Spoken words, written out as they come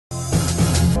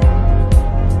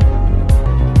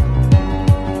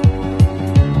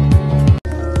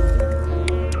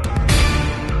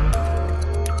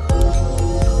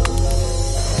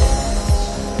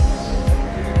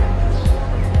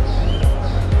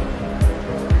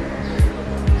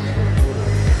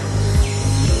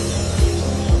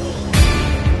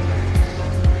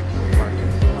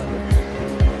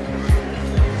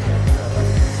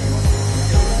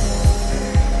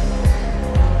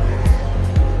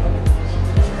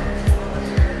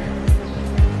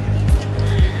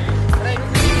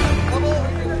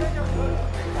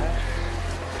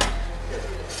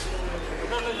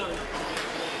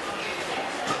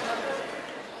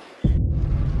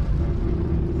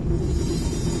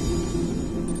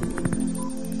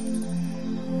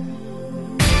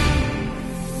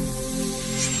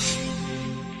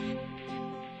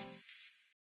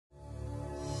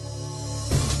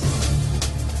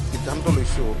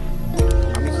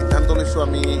কৰিছোঁ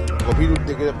আমি গভীৰ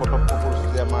উদ্বেগেৰে প্ৰত্যক্ষ কৰিছোঁ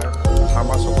যে আমাৰ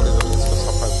ফাৰ্মাৰসকলে যথেষ্ট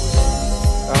চাফা কৰিছে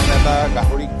কাৰণ এটা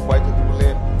গাহৰি খুৱাই থাকিবলৈ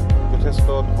যথেষ্ট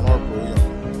ধনৰ প্ৰয়োজন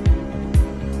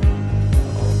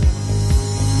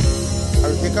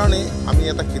আৰু সেইকাৰণে আমি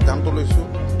এটা সিদ্ধান্ত লৈছোঁ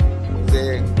যে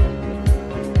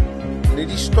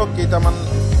নিৰ্দিষ্ট কেইটামান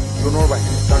জোনৰ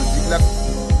বাহিৰে কাৰণ যিবিলাক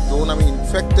জোন আমি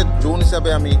ইনফেক্টেড জোন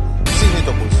হিচাপে আমি চিহ্নিত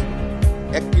কৰিছোঁ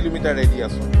 1 কিলোমিটাৰ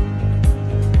ৰেডিয়াছত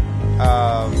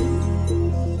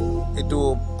এইটো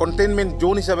কণ্টেইনমেণ্ট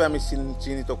জোন হিচাপে আমি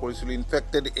চিহ্নিত কৰিছিলোঁ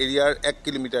ইনফেক্টেড এৰিয়াৰ 1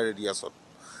 কিলোমিটাৰ ৰেডিয়াছত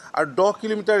আৰু 10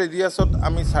 কিলোমিটাৰ ৰেডিয়াছত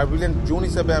আমি ছাৰ্ভিলেঞ্চ জোন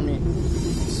হিচাপে আমি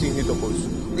চিহ্নিত কৰিছোঁ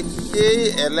সেই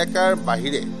এলেকাৰ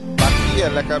বাহিৰে বাকী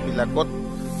এলেকাবিলাকত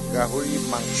গাহৰি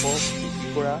মাংস বিক্ৰী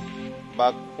কৰা বা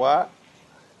খোৱা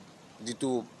যিটো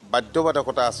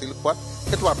বাধ্যবাধকতা আছিল খোৱাত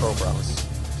সেইটো আঁতৰ কৰা হৈছে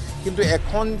কিন্তু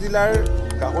এখন জিলাৰ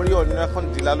গাহৰি অন্য এখন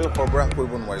জিলালৈ সৰবৰাহ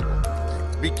কৰিব নোৱাৰিব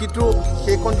বিক্ৰীটো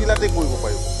সেইখন জিলাতে কৰিব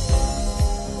পাৰিব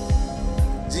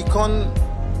যিখন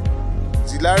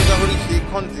জিলাৰ গাহৰি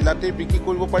সেইখন জিলাতে বিক্ৰী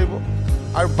কৰিব পাৰিব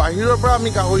আৰু বাহিৰৰ পৰা আমি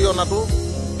গাহৰি অনাটো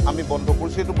আমি বন্ধ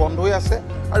কৰিছোঁ এইটো বন্ধ হৈ আছে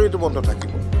আৰু এইটো বন্ধ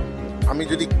থাকিব আমি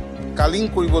যদি কালিং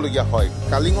কৰিবলগীয়া হয়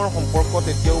কালিঙৰ সম্পৰ্কত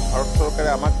এতিয়াও ভাৰত চৰকাৰে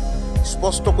আমাক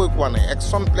স্পষ্টকৈ কোৱা নাই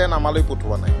একশ্যন প্লেন আমালৈ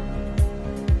পঠোৱা নাই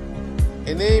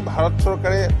এনেই ভাৰত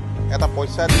চৰকাৰে এটা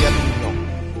পইচা দিয়াত নিয়ম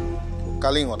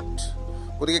কালিঙত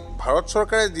গতিকে ভাৰত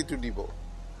চৰকাৰে যিটো দিব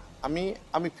আমি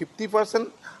 50%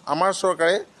 আমাৰ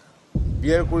চৰকাৰে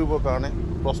বিয়াৰ কৰিবৰ কাৰণে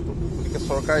প্ৰস্তুত গতিকে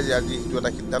চৰকাৰে আজি যিটো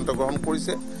এটা সিদ্ধান্ত গ্ৰহণ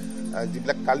কৰিছে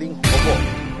যিবিলাক কালিং হ'ব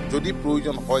যদি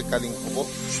প্ৰয়োজন হয় কালিং হ'ব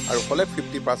আৰু হ'লে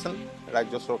 50%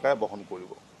 ৰাজ্য চৰকাৰে বহন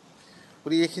কৰিব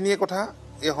গতিকে এইখিনিয়ে কথা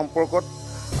এই সম্পৰ্কত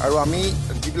আৰু আমি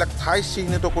যিবিলাক ঠাই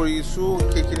চিহ্নিত কৰিছোঁ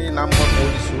সেইখিনিৰ নাম মই কৈ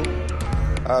দিছোঁ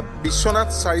বিশ্বনাথ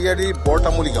চাৰিআলিৰ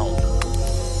বৰতামুলী গাঁও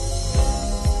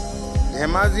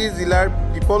ধেমাজি জিলাৰ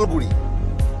পিপলগুৰি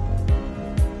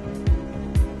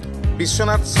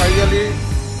বিশ্বনাথ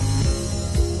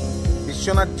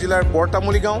জিলাৰ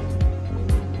বৰতামুলী গাঁও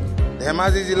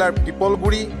ধেমাজি জিলাৰ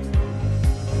পিপলগুৰি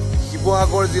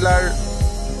শিৱসাগৰ জিলাৰ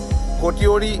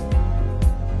কটিয়ৰী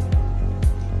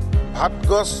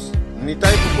ভাতগছ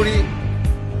নিতাই পুখুৰী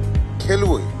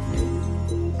খেলুৱৈ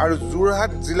আৰু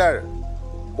যোৰহাট জিলাৰ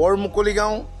বৰমুকলি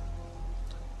গাঁও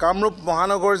কামৰূপ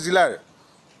মহানগৰ জিলাৰ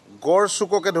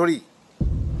গড়চুককে ধৰি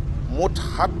মুঠ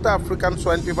 7টা আফ্ৰিকান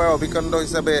সোৱাইন ফিভাৰ অভিকেন্দ্ৰ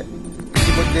হিচাপে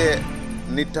ইতিমধ্যে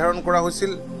নিৰ্ধাৰণ কৰা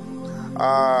হৈছিল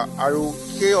আৰু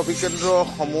সেই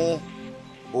অভিকেন্দ্ৰসমূহ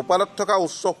ভূপালত থকা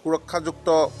উচ্চ সুৰক্ষাযুক্ত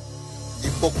যি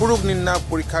পশুৰোগ নিৰ্ণয়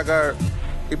পৰীক্ষাগাৰ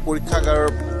সেই পৰীক্ষাগাৰৰ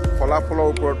ফলাফলৰ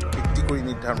ওপৰত ভিত্তি কৰি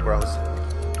নিৰ্ধাৰণ কৰা হৈছিল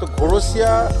তো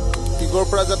ঘৰচীয়া পিগৰ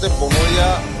পৰা যাতে বনৰীয়া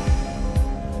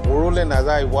বড়োলৈ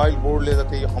নাযায় ৱাইল্ড বড়োলৈ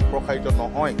যাতে সম্প্ৰসাৰিত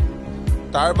নহয়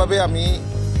তাৰ বাবে আমি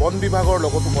বন বিভাগৰ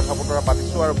লগতো কথা বতৰা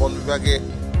পাতিছোঁ আৰু বন বিভাগে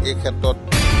এই ক্ষেত্ৰত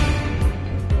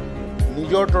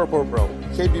নিজৰ তৰফৰ পৰাও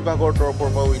সেই বিভাগৰ তৰফৰ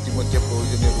পৰাও ইতিমধ্যে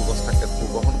প্ৰয়োজনীয় ব্যৱস্থা ক্ষেত্ৰবোৰ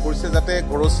গ্ৰহণ কৰিছে যাতে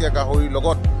ঘৰচীয়া গাহৰিৰ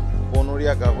লগত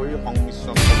বনৰীয়া গাহৰিৰ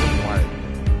সংমিশ্ৰণ হ'ব নোৱাৰে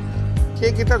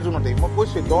সেইকেইটা জোনতেই মই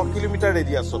কৈছোঁ 10 কিলোমিটাৰ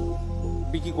ৰেডিয়াছত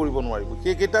বিক্ৰী কৰিব নোৱাৰিব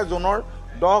সেইকেইটা জোনৰ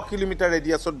 10 কিলোমিটাৰ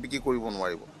ৰেডিয়াছত বিক্ৰী কৰিব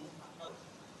নোৱাৰিব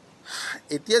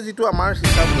এতিয়া যিটো আমাৰ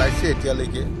হিচাপ ওলাইছে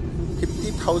এতিয়ালৈকে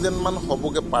 50,000 মান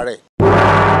হ'বগৈ পাৰে